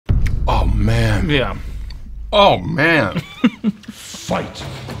man. Yeah. Oh, man. Fight.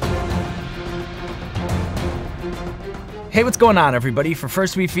 Hey, what's going on, everybody? For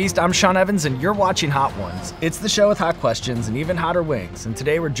First We Feast, I'm Sean Evans, and you're watching Hot Ones. It's the show with hot questions and even hotter wings. And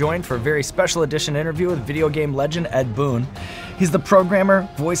today we're joined for a very special edition interview with video game legend Ed Boon. He's the programmer,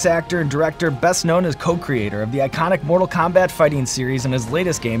 voice actor, and director, best known as co-creator of the iconic Mortal Kombat fighting series, and his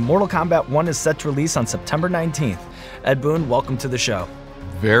latest game, Mortal Kombat 1, is set to release on September 19th. Ed Boon, welcome to the show.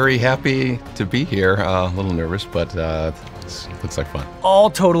 Very happy to be here. A little nervous, but looks like fun. All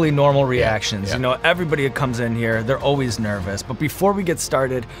totally normal reactions. Yeah. You know, everybody that comes in here, they're always nervous. But before we get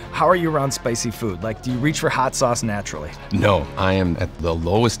started, how are you around spicy food? Like, do you reach for hot sauce naturally? No, I am at the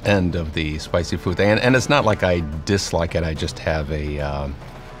lowest end of the spicy food. And it's not like I dislike it. I just have a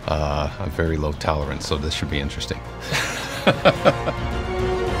very low tolerance, so this should be interesting.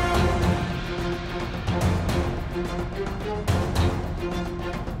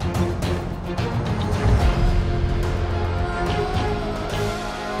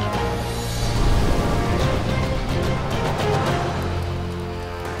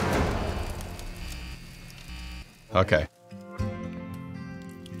 Okay.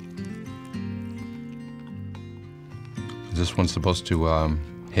 Is this one supposed to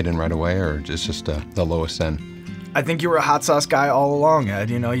hit in right away, or just the lowest end? I think you were a hot sauce guy all along, Ed.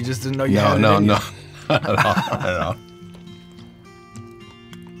 You know, you just didn't know you had it in you. No, not at all. Not at all.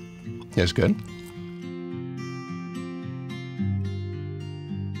 Yeah, it's good.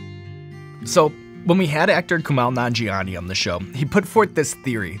 So, when we had actor Kumail Nanjiani on the show, he put forth this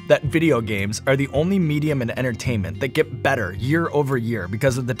theory that video games are the only medium in entertainment that get better year over year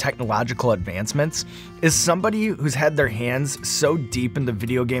because of the technological advancements. Is somebody who's had their hands so deep in the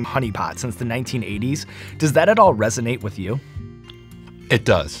video game honeypot since the 1980s, does that at all resonate with you? It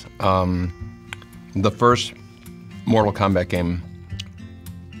does. The first Mortal Kombat game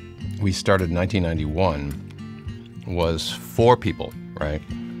we started in 1991 was 4 people, right?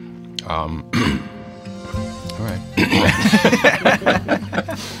 All right.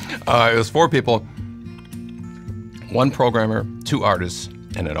 It was 4 people, 1 programmer, 2 artists,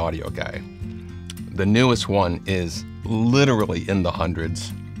 and an audio guy. The newest one is literally in the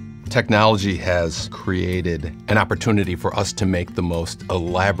hundreds. Technology has created an opportunity for us to make the most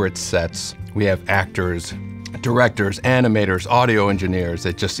elaborate sets. We have actors, directors, animators, audio engineers.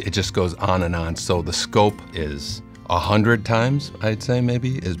 It just goes on and on. So the scope is 100 times, I'd say,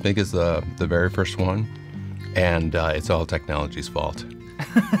 maybe, as big as the very first one. And it's all technology's fault.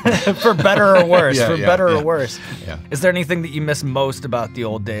 For better or worse, Yeah, or worse. Yeah. Is there anything that you miss most about the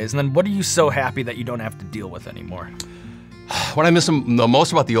old days? And then what are you so happy that you don't have to deal with anymore? What I miss the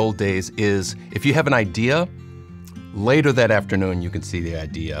most about the old days is if you have an idea, later that afternoon you can see the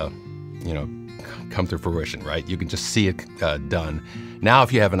idea, you know, come to fruition, right? You can just see it done. Now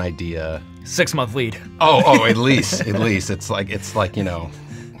if you have an idea... 6-month lead. Oh, at least. It's like, you know,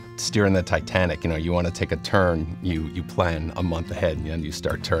 steering the Titanic. You know, you want to take a turn, you plan a month ahead, and then you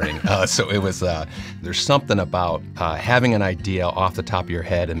start turning. So it was, there's something about having an idea off the top of your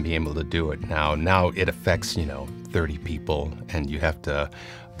head and being able to do it now. Now it affects, you know, 30 people, and you have to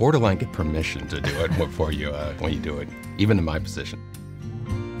borderline get permission to do it before you, when you do it, even in my position.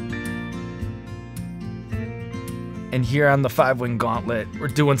 And here on the 5-wing gauntlet, we're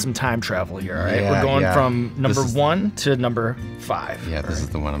doing some time travel here, all right? Yeah, we're going yeah. from number 1 to number 5. Yeah, this is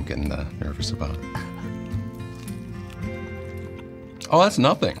the one I'm getting nervous about. Oh, that's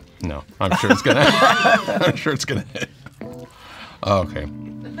nothing. No, I'm sure it's gonna. I'm sure it's gonna hit. Okay.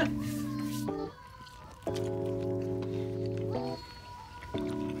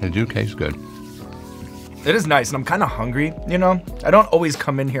 It do taste good. It is nice, and I'm kind of hungry, you know? I don't always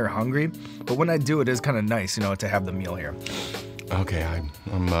come in here hungry, but when I do, it is kind of nice, you know, to have the meal here. Okay,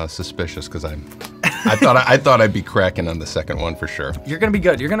 I'm suspicious because I thought I'd be cracking on the second one for sure. You're gonna be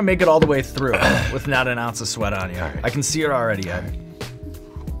good. You're gonna make it all the way through with not an ounce of sweat on you. Right. I can see it already, Ed.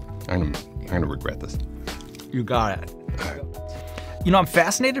 I'm gonna regret this. You got it. You know, I'm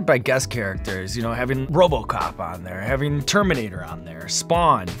fascinated by guest characters, you know, having RoboCop on there, having Terminator on there,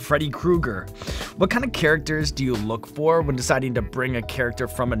 Spawn, Freddy Krueger. What kind of characters do you look for when deciding to bring a character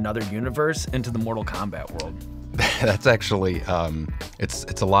from another universe into the Mortal Kombat world? That's actually,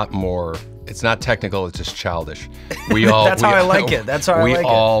 it's a lot more, it's not technical, it's just childish. We all, That's how I like it. That's how I like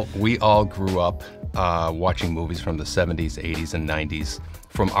it. We all grew up watching movies from the 70s, 80s, and 90s.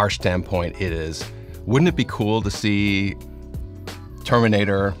 From our standpoint, it is, wouldn't it be cool to see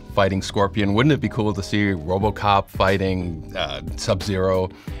Terminator fighting Scorpion? Wouldn't it be cool to see RoboCop fighting Sub-Zero?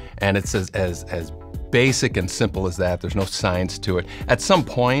 And it's as basic and simple as that. There's no science to it. At some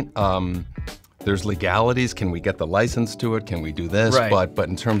point, there's legalities. Can we get the license to it? Can we do this? Right. But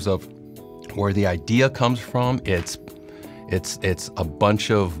in terms of where the idea comes from, it's a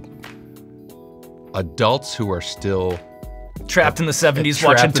bunch of adults who are still trapped in the 70s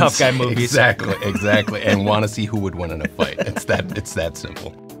watching tough guy movies. Exactly, and want to see who would win in a fight. It's that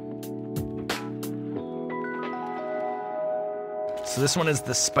simple. So this one is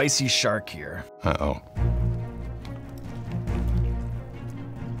the spicy shark here. Uh-oh.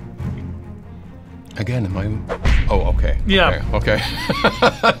 Again, am I? Oh, okay. Yeah. Okay.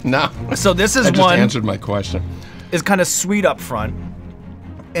 No. So this is I just one answered my question. Is kind of sweet up front,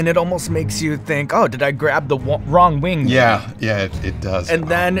 and it almost makes you think, oh, did I grab the wrong wing? Yeah, it does. And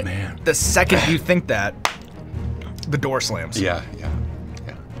then man. the second you think that, the door slams. Yeah.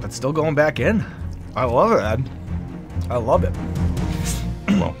 But still going back in. I love it, Ed. I love it.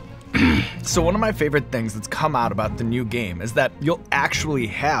 Well. So one of my favorite things that's come out about the new game is that you'll actually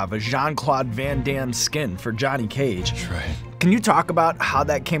have a Jean-Claude Van Damme skin for Johnny Cage. That's right. Can you talk about how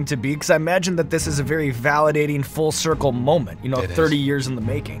that came to be? Because I imagine that this is a very validating full circle moment, you know, 30 years in the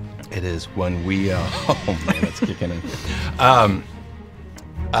making. It is when we, oh man, that's kicking in.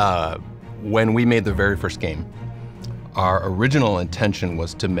 When we made the very first game, our original intention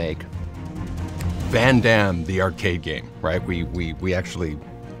was to make Van Damme the arcade game, right? We actually,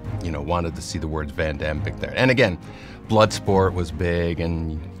 you know, wanted to see the words Van Damme big there. And again, Bloodsport was big,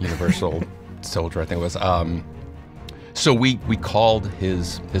 and Universal Soldier, I think it was. So we called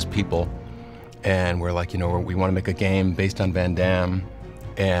his people, and we're like, you know, we want to make a game based on Van Damme.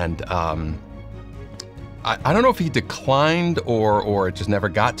 And I don't know if he declined or it just never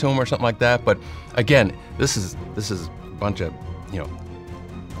got to him or something like that. But again, this is a bunch of, you know,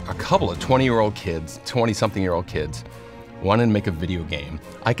 a couple of 20-year-old kids, 20-something-year-old kids wanted to make a video game.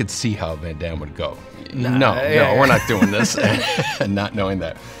 I could see how Van Damme would go. No, we're not doing this, and not knowing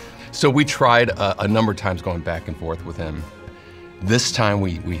that. So we tried a number of times going back and forth with him. This time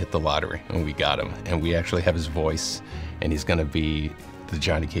we hit the lottery, and we got him. And we actually have his voice, and he's gonna be the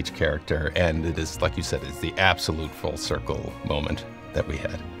Johnny Cage character. And it is, like you said, it's the absolute full circle moment that we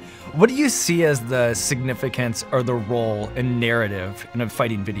had. What do you see as the significance or the role and narrative in a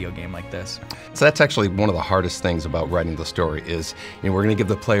fighting video game like this? So that's actually one of the hardest things about writing the story is, you know, we're gonna give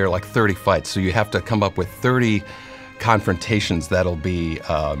the player like 30 fights, so you have to come up with 30 confrontations that'll be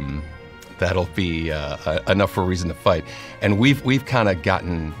enough for a reason to fight. And we've kind of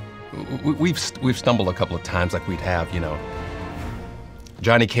gotten, we've stumbled a couple of times, like we'd have, you know,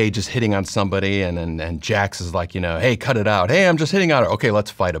 Johnny Cage is hitting on somebody, and Jax is like, you know, hey, cut it out. Hey, I'm just hitting on her. Okay,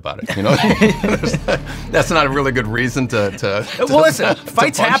 let's fight about it. You know, that's not a really good reason to well, listen,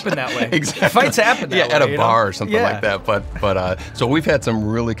 fights happen that way. Exactly. Fights happen that way. At a bar or something like Yeah. that. But so we've had some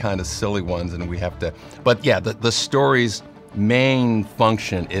really kind of silly ones, and we have to. But yeah, the story's main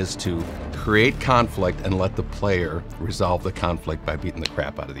function is to create conflict and let the player resolve the conflict by beating the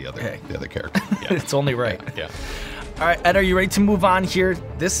crap out of the other character. Yeah. It's only right. Yeah. All right, Ed, are you ready to move on here?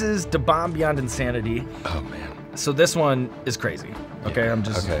 This is The Bomb Beyond Insanity. Oh, man. So this one is crazy. Okay, I'm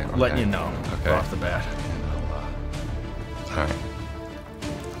just letting you know off the bat. All right.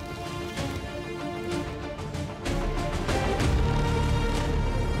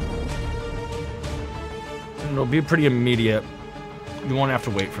 And it'll be pretty immediate. You won't have to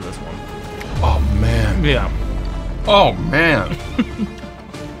wait for this one. Oh, man. Yeah. Oh, man.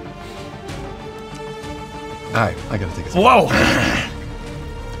 All right, I gotta take a second. Whoa!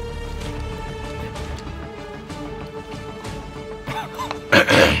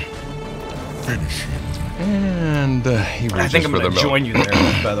 Finish him. And he reaches I think I'm for the gonna join you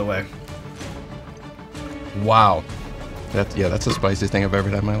there, by the way. Wow. That's the spiciest thing I've ever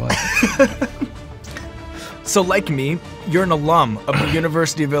had in my life. So like me, you're an alum of the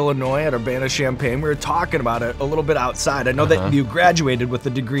University of Illinois at Urbana-Champaign. We were talking about it a little bit outside. I know that you graduated with a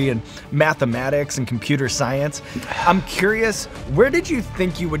degree in mathematics and computer science. I'm curious, where did you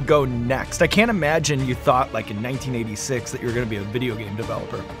think you would go next? I can't imagine you thought like in 1986 that you were gonna be a video game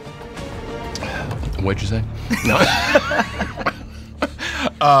developer. What'd you say? No.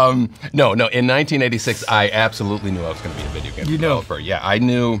 No. In 1986, I absolutely knew I was gonna be a video game developer. Yeah, I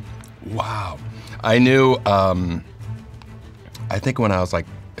knew, wow. I knew, I think when I was like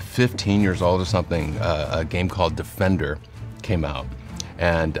 15 years old or something, a game called Defender came out.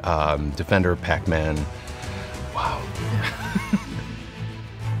 And Defender, Pac-Man, wow.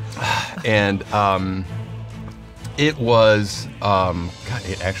 And it was, God,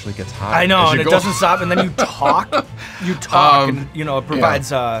 it actually gets hot. I know, and it doesn't stop, and then you talk, and, you know, it provides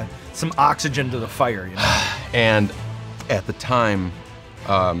some oxygen to the fire, you know? And at the time,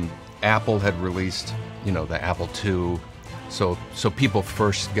 Apple had released, you know, the Apple II, so people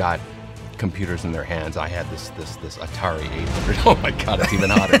first got computers in their hands. I had this Atari 800. Oh my God, it's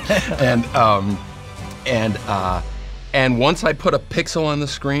even hotter. And once I put a pixel on the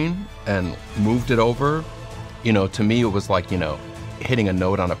screen and moved it over, you know, to me it was like, you know, hitting a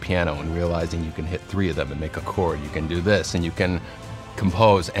note on a piano and realizing you can hit 3 of them and make a chord. You can do this and you can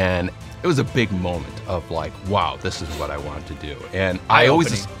compose. And it was a big moment of like, wow, this is what I want to do. And I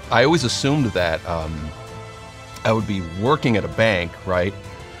always assumed that I would be working at a bank, right?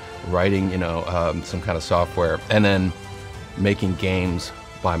 Writing, you know, some kind of software, and then making games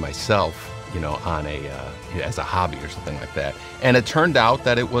by myself, you know, on as a hobby or something like that. And it turned out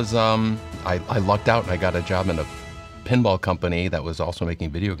that it was, I lucked out and I got a job in a pinball company that was also making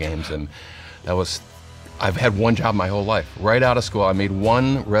video games, and I've had one job my whole life. Right out of school, I made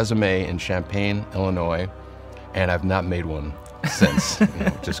one resume in Champaign, Illinois, and I've not made one since, you know,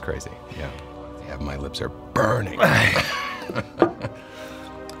 which is crazy, yeah. My lips are burning.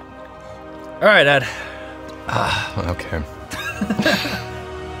 All right, Ed. Okay.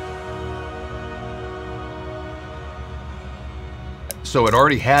 So it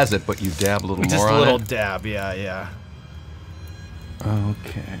already has it, but you dab a little more on it? Just a little dab, yeah.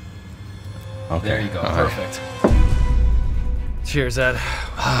 Okay. There you go, perfect. Cheers, Ed.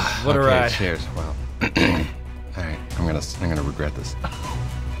 What a ride. Cheers, wow. All right, I'm gonna regret this.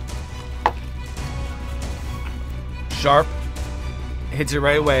 Sharp, hits you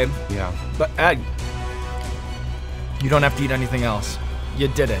right away. Yeah. But Ed, you don't have to eat anything else. You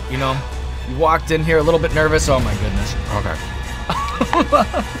did it, you know? You walked in here a little bit nervous, oh my goodness. Okay.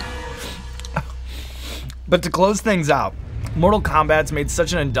 But to close things out, Mortal Kombat's made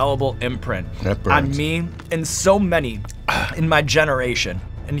such an indelible imprint on me and so many in my generation.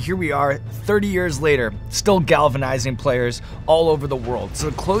 And here we are, 30 years later, still galvanizing players all over the world. So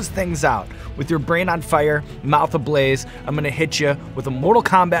to close things out, with your brain on fire, mouth ablaze, I'm gonna hit you with a Mortal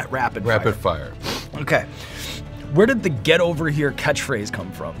Kombat rapid fire. Rapid fire. Okay. Where did the "get over here" catchphrase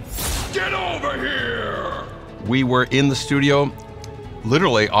come from? Get over here! We were in the studio,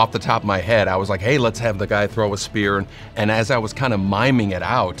 literally off the top of my head, I was like, hey, let's have the guy throw a spear. And as I was kind of miming it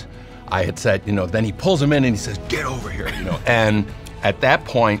out, I had said, you know, then he pulls him in and he says, get over here, you know. And at that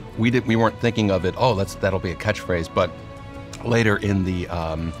point, we weren't thinking of it, oh, that'll be a catchphrase. But later in the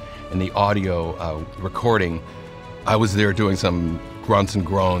audio recording, I was there doing some grunts and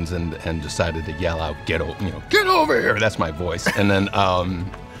groans and decided to yell out, get over here. That's my voice. And then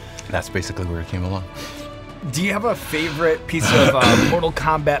that's basically where it came along. Do you have a favorite piece of Mortal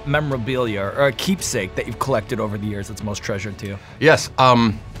Kombat memorabilia or a keepsake that you've collected over the years that's most treasured to you? Yes,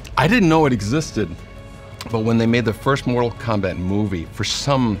 I didn't know it existed, but when they made the first Mortal Kombat movie, for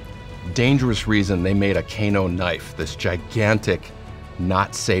some dangerous reason, they made a Kano knife, this gigantic,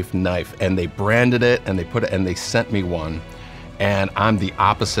 not safe knife, and they branded it and they sent me one. And I'm the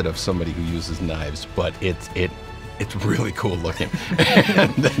opposite of somebody who uses knives, but it's really cool looking.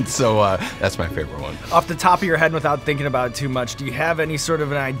 And so that's my favorite one. Off the top of your head, without thinking about it too much, do you have any sort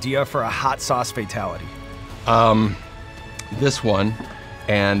of an idea for a hot sauce fatality? This one,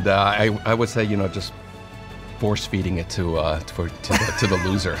 and I would say, you know, just force feeding it to the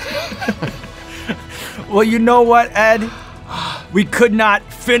loser. Well, you know what, Ed? We could not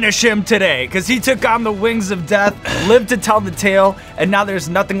finish him today because he took on the wings of death, lived to tell the tale, and now there's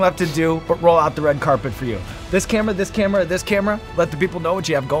nothing left to do but roll out the red carpet for you. This camera, this camera, this camera, let the people know what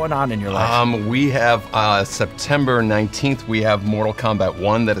you have going on in your life. We have September 19th, we have Mortal Kombat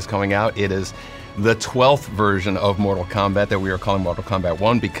 1 that is coming out. It is the 12th version of Mortal Kombat that we are calling Mortal Kombat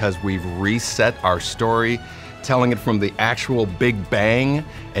 1 because we've reset our story, telling it from the actual Big Bang,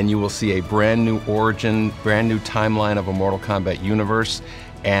 and you will see a brand new origin, brand new timeline of a Mortal Kombat universe,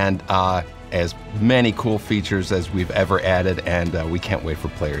 and as many cool features as we've ever added, and we can't wait for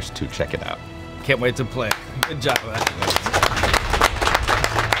players to check it out. Can't wait to play. Good job, man.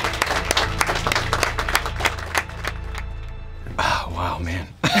 Oh, wow, man.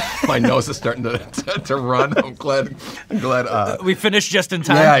 My nose is starting to run. I'm glad. We finished just in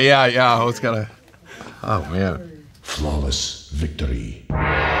time. Yeah. I was gonna. Oh, man. Flawless victory.